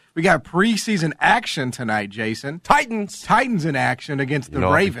Thursday. We got preseason action tonight, Jason. Titans in action against the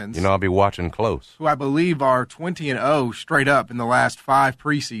Ravens. I'll be watching close. Who I believe are 20-0 straight up in the last 5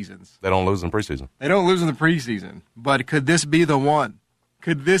 preseasons. They don't lose in preseason. They don't lose in the preseason. But could this be the one?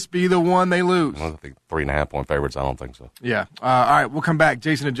 Could this be the one they lose? Well, I think 3.5-point favorites. I don't think so. Yeah. all right, we'll come back.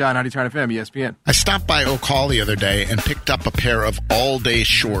 Jason and John, 92.9 FM, ESPN. I stopped by O'Call the other day and picked up a pair of all-day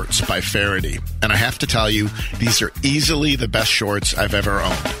shorts by Faraday. And I have to tell you, these are easily the best shorts I've ever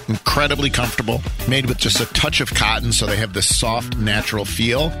owned. Incredibly comfortable, made with just a touch of cotton so they have this soft, natural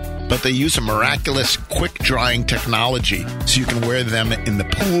feel. But they use a miraculous quick-drying technology so you can wear them in the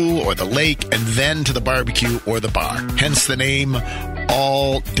pool or the lake and then to the barbecue or the bar. Hence the name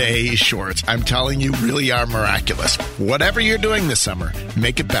all-day shorts. I'm telling you, really are miraculous. Whatever you're doing this summer,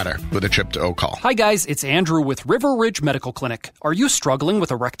 make it better with a trip to O'Call. Hi guys, it's Andrew with River Ridge Medical Clinic. Are you struggling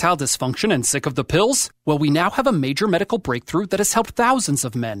with erectile dysfunction and sick of the pills? Well, we now have a major medical breakthrough that has helped thousands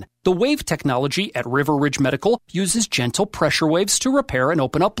of men. The wave technology at River Ridge Medical uses gentle pressure waves to repair and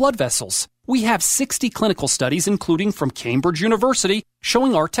open up blood vessels. We have 60 clinical studies, including from Cambridge University,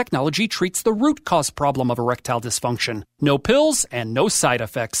 showing our technology treats the root cause problem of erectile dysfunction. No pills and no side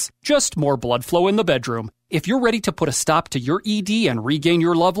effects, just more blood flow in the bedroom. If you're ready to put a stop to your ED and regain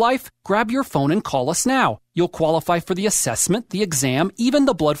your love life, grab your phone and call us now. You'll qualify for the assessment, the exam, even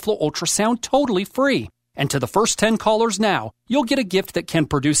the blood flow ultrasound totally free. And to the first 10 callers now, you'll get a gift that can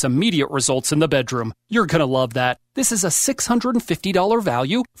produce immediate results in the bedroom. You're going to love that. This is a $650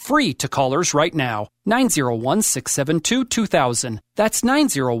 value, free to callers right now. 901-672-2000. That's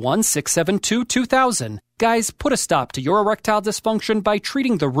 901-672-2000. Guys, put a stop to your erectile dysfunction by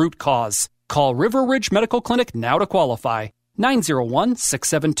treating the root cause. Call River Ridge Medical Clinic now to qualify.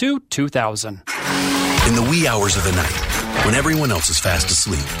 901-672-2000. In the wee hours of the night, when everyone else is fast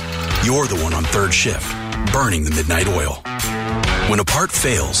asleep, you're the one on third shift, burning the midnight oil. When a part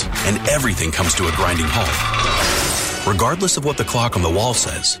fails and everything comes to a grinding halt, regardless of what the clock on the wall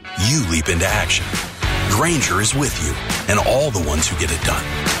says, you leap into action. Grainger is with you and all the ones who get it done.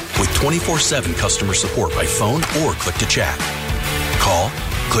 With 24/7 customer support by phone or click to chat. Call,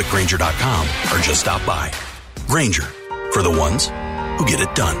 click Grainger.com, or just stop by. Grainger, for the ones who get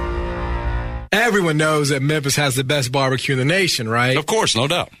it done. Everyone knows that Memphis has the best barbecue in the nation, right? Of course, no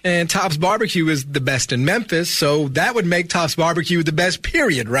doubt. And Tops Barbecue is the best in Memphis, so that would make Tops Barbecue the best,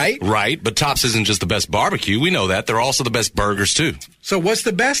 period, right? Right, but Tops isn't just the best barbecue. We know that. They're also the best burgers, too. So what's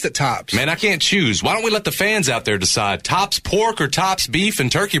the best at Tops? Man, I can't choose. Why don't we let the fans out there decide? Tops pork or Tops beef and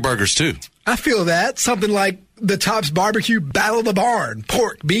turkey burgers, too? I feel that. Something like the Tops Barbecue Battle of the Barn.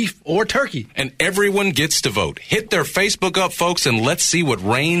 Pork, beef, or turkey. And everyone gets to vote. Hit their Facebook up, folks, and let's see what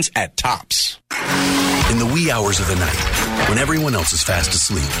reigns at Tops. In the wee hours of the night, when everyone else is fast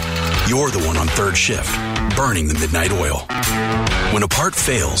asleep, you're the one on third shift, burning the midnight oil. When a part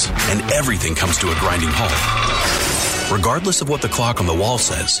fails and everything comes to a grinding halt, regardless of what the clock on the wall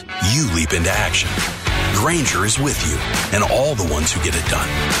says, you leap into action. Grainger is with you and all the ones who get it done.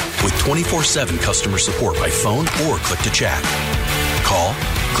 With 24/7 customer support by phone or click to chat. Call,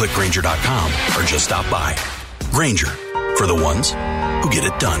 click Grainger.com, or just stop by. Grainger, for the ones who get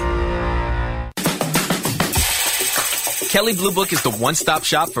it done. Kelley Blue Book is the one-stop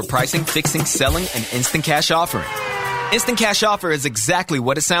shop for pricing, fixing, selling, and instant cash offering. Instant cash offer is exactly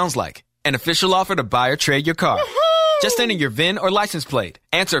what it sounds like. An official offer to buy or trade your car. Just enter your VIN or license plate,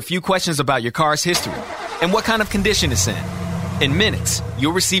 answer a few questions about your car's history, and what kind of condition it's in. In minutes,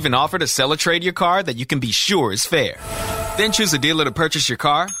 you'll receive an offer to sell or trade your car that you can be sure is fair. Then choose a dealer to purchase your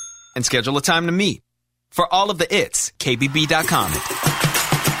car and schedule a time to meet. For all of the its, KBB.com.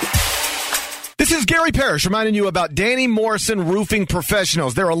 This is Gary Parrish reminding you about Danny Morrison Roofing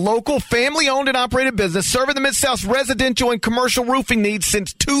Professionals. They're a local, family-owned and operated business serving the Mid-South's residential and commercial roofing needs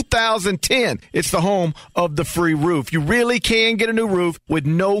since 2010. It's the home of the free roof. You really can get a new roof with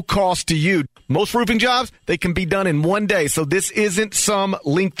no cost to you. Most roofing jobs, they can be done in one day, so this isn't some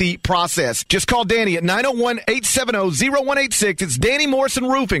lengthy process. Just call Danny at 901-870-0186. It's Danny Morrison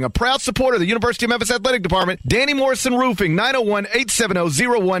Roofing, a proud supporter of the University of Memphis Athletic Department. Danny Morrison Roofing,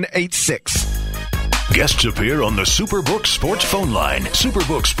 901-870-0186. Guests appear on the Superbook Sports phone line.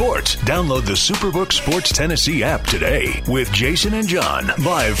 Superbook Sports. Download the Superbook Sports Tennessee app today with Jason and John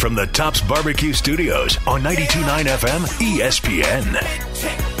live from the Tops Barbecue Studios on 92.9 FM ESPN.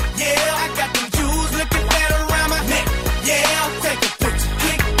 Yeah, I got them jewels looking better around my neck. Yeah, I'll take a picture.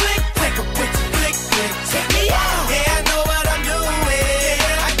 Click, click, take a picture. Click, click, check me out. Yeah, I know what I'm doing.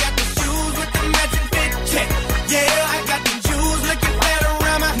 I got the shoes with the matching fit. Check. Yeah, I got them jewels looking better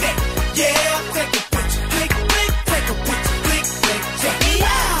around my neck. Yeah, I'll take a picture. Click, click, take a picture. Click, click, check me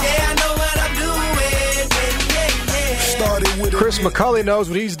out. Yeah, I know what I'm doing. Started with Chris McCulley knows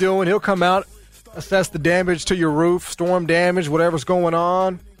what he's doing. He'll come out, assess the damage to your roof, storm damage, whatever's going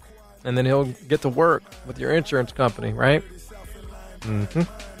on, and then he'll get to work with your insurance company, right? Mm-hmm.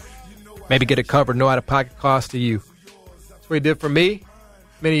 Maybe get it covered, no out-of-pocket cost to you. That's what he did for me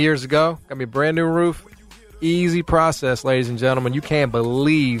many years ago. Got me a brand new roof. Easy process, ladies and gentlemen. You can't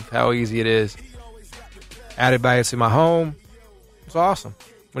believe how easy it is. Added value to my home. It's awesome.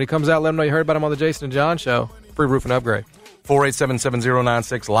 When he comes out, let him know you heard about him on the Jason and John Show. Free roof and upgrade.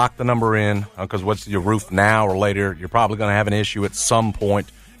 487-7096. Lock the number in because what's your roof now or later? You're probably going to have an issue at some point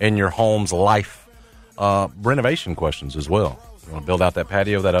in your home's life. Renovation questions as well. You want to build out that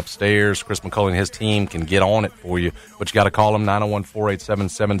patio, that upstairs. Chris McCulley and his team can get on it for you, but you got to call them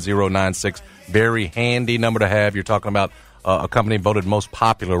 901-487-7096. Very handy number to have. You're talking about a company voted most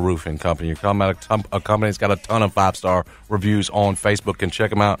popular roofing company. You're talking about a company that's got a ton of 5-star reviews on Facebook, and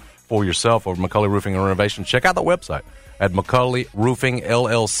check them out for yourself over McCulley Roofing and Renovation. Check out the website at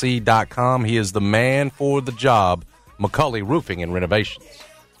McCulleyRoofingLLC.com. He is the man for the job, McCulley Roofing and Renovations.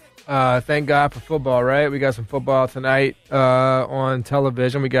 Thank God for football, right? We got some football tonight on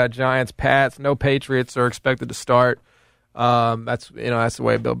television. We got Giants, Pats. No Patriots are expected to start. That's the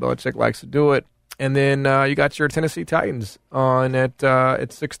way Bill Belichick likes to do it. And then you got your Tennessee Titans on at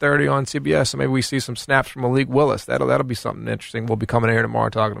 6:30 on CBS. So maybe we see some snaps from Malik Willis. That'll be something interesting. We'll be coming here tomorrow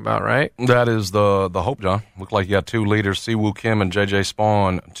talking about, right? That is the hope, John. Look like you got two leaders, Siwoo Kim and J.J.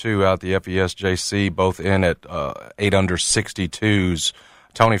 Spawn, two out the FESJC, both in at 8 under 62s.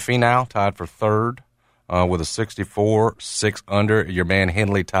 Tony Finau tied for third with a 64, 6 under. Your man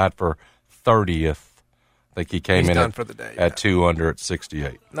Henley tied for 30th. I think he came in done for the day, at 2 under at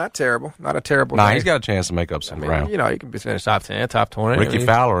 68. Not terrible. Not a terrible Nah, day. he's got a chance to make up some ground. You can be finished top 10, top 20. Ricky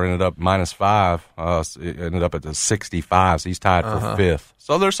Fowler ended up -5. Ended up at the 65. So he's tied for 5th.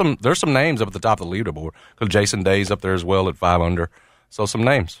 So there's some names up at the top of the leaderboard. Because Jason Day's up there as well at 5 under. So some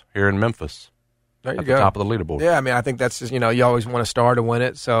names here in Memphis. There you at go. the top of the leaderboard. Yeah, I mean, I think that's just, you always want a star to win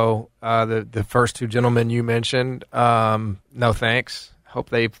it. So the first two gentlemen you mentioned, no thanks. Hope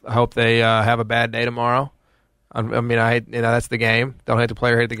they have a bad day tomorrow. I mean, that's the game. Don't hate the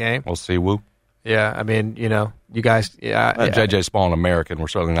player, hate the game. We'll see, Woo. Yeah, I mean, you guys. Yeah, J.J. Spawn, American. We're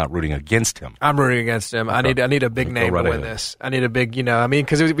certainly not rooting against him. I'm rooting against him. I need a big name to win this. I need a big,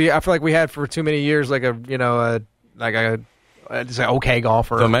 because I feel like we had for too many years just an okay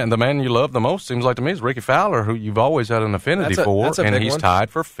golfer. The man you love the most seems like to me is Ricky Fowler, who you've always had an affinity for, and he's tied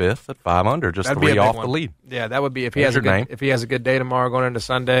for 5th at 5 under, just 3 off the lead. Yeah, that would be if he has a good day tomorrow going into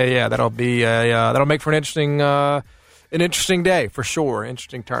Sunday. Yeah, that'll make for an interesting day for sure.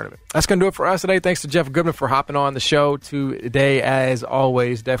 Interesting tournament. That's going to do it for us today. Thanks to Jeff Goodman for hopping on the show today, as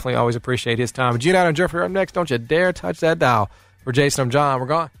always. Definitely always appreciate his time. Gene and Jeffrey are up next. Don't you dare touch that dial. For Jason, I'm John. We're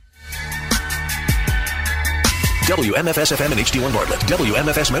gone. WMFS-FM and HD1 Bartlett.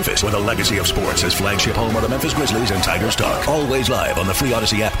 WMFS Memphis, where the legacy of sports is flagship home of the Memphis Grizzlies and Tigers talk. Always live on the free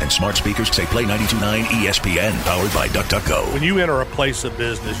Odyssey app and smart speakers say Play 92.9 ESPN, powered by DuckDuckGo. When you enter a place of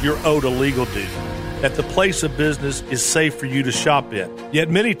business, you're owed a legal duty that the place of business is safe for you to shop in. Yet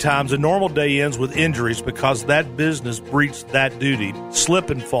many times a normal day ends with injuries because that business breached that duty. Slip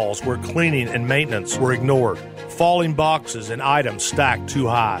and falls where cleaning and maintenance were ignored. Falling boxes and items stacked too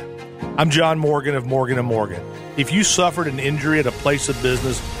high. I'm John Morgan of Morgan & Morgan. If you suffered an injury at a place of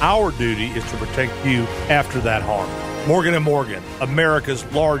business, our duty is to protect you after that harm. Morgan & Morgan, America's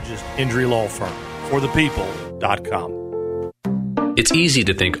largest injury law firm. ForThePeople.com. It's easy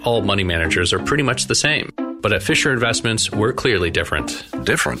to think all money managers are pretty much the same. But at Fisher Investments, we're clearly different.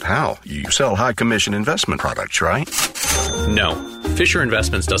 Different? How? You sell high-commission investment products, right? No. Fisher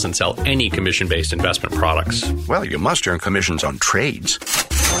Investments doesn't sell any commission-based investment products. Well, you must earn commissions on trades.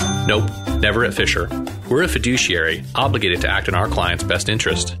 Nope, never at Fisher. We're a fiduciary, obligated to act in our client's best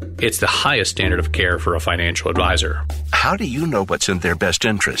interest. It's the highest standard of care for a financial advisor. How do you know what's in their best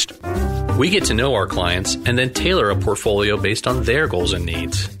interest? We get to know our clients and then tailor a portfolio based on their goals and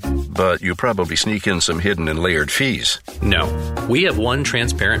needs. But you probably sneak in some hidden and layered fees. No, we have one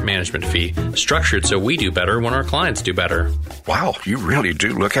transparent management fee, structured so we do better when our clients do better. Wow, you really do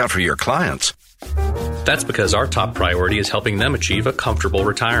look out for your clients. That's because our top priority is helping them achieve a comfortable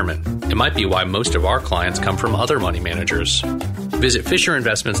retirement. It might be why most of our clients come from other money managers. Visit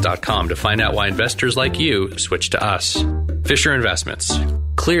FisherInvestments.com to find out why investors like you switch to us. Fisher Investments.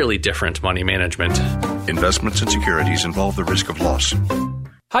 Clearly different money management. Investments and securities involve the risk of loss.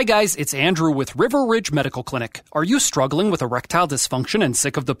 Hi guys, it's Andrew with River Ridge Medical Clinic. Are you struggling with erectile dysfunction and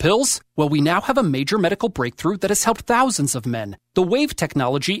sick of the pills? Well, we now have a major medical breakthrough that has helped thousands of men. The WAVE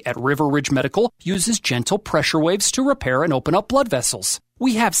technology at River Ridge Medical uses gentle pressure waves to repair and open up blood vessels.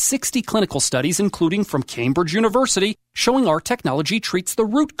 We have 60 clinical studies, including from Cambridge University, showing our technology treats the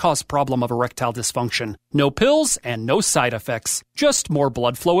root cause problem of erectile dysfunction. No pills and no side effects, just more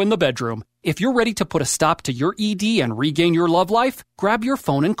blood flow in the bedroom. If you're ready to put a stop to your ED and regain your love life, grab your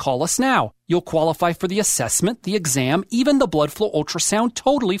phone and call us now. You'll qualify for the assessment, the exam, even the blood flow ultrasound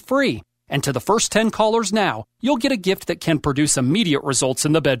totally free. And to the first 10 callers now, you'll get a gift that can produce immediate results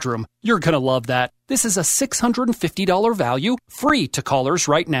in the bedroom. You're going to love that. This is a $650 value, free to callers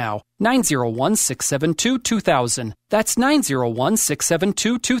right now. 901-672-2000. That's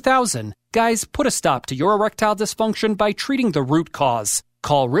 901-672-2000. Guys, put a stop to your erectile dysfunction by treating the root cause.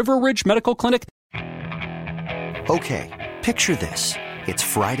 Call River Ridge Medical Clinic. Okay, picture this. It's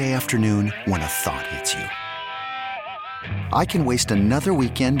Friday afternoon when a thought hits you. I can waste another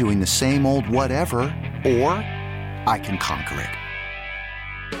weekend doing the same old whatever, or I can conquer it.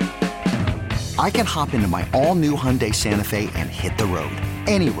 I can hop into my all-new Hyundai Santa Fe and hit the road.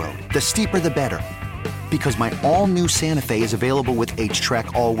 Any road. The steeper, the better. Because my all-new Santa Fe is available with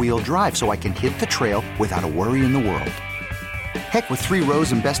H-Track all-wheel drive, so I can hit the trail without a worry in the world. Heck, with 3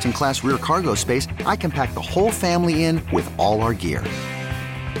 rows and best-in-class rear cargo space, I can pack the whole family in with all our gear.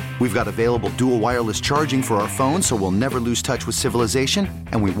 We've got available dual wireless charging for our phones, so we'll never lose touch with civilization,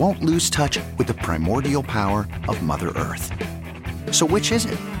 and we won't lose touch with the primordial power of Mother Earth. So which is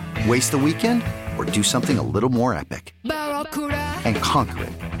it? Waste the weekend or do something a little more epic? And conquer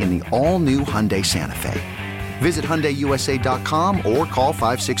it in the all-new Hyundai Santa Fe. Visit HyundaiUSA.com or call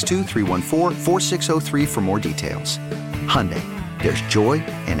 562-314-4603 for more details. Hyundai, there's joy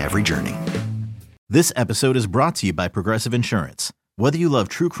in every journey. This episode is brought to you by Progressive Insurance. Whether you love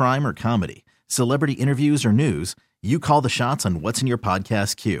true crime or comedy, celebrity interviews or news, you call the shots on what's in your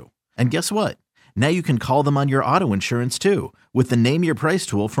podcast queue. And guess what? Now you can call them on your auto insurance too with the Name Your Price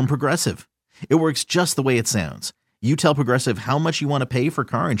tool from Progressive. It works just the way it sounds. You tell Progressive how much you want to pay for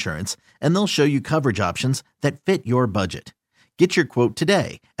car insurance, and they'll show you coverage options that fit your budget. Get your quote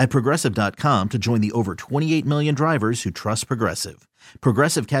today at Progressive.com to join the over 28 million drivers who trust Progressive.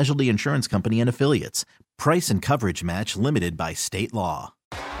 Progressive Casualty Insurance Company and Affiliates. Price and coverage match limited by state law.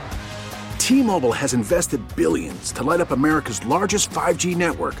 T-Mobile has invested billions to light up America's largest 5G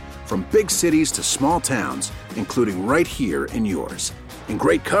network, from big cities to small towns, including right here in yours. And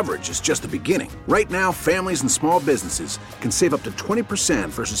great coverage is just the beginning. Right now, families and small businesses can save up to 20%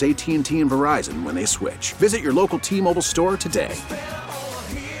 versus AT&T and Verizon when they switch. Visit your local T-Mobile store today.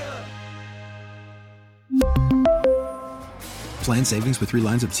 Plan savings with 3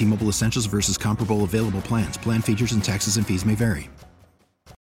 lines of T-Mobile Essentials versus comparable available plans. Plan features and taxes and fees may vary.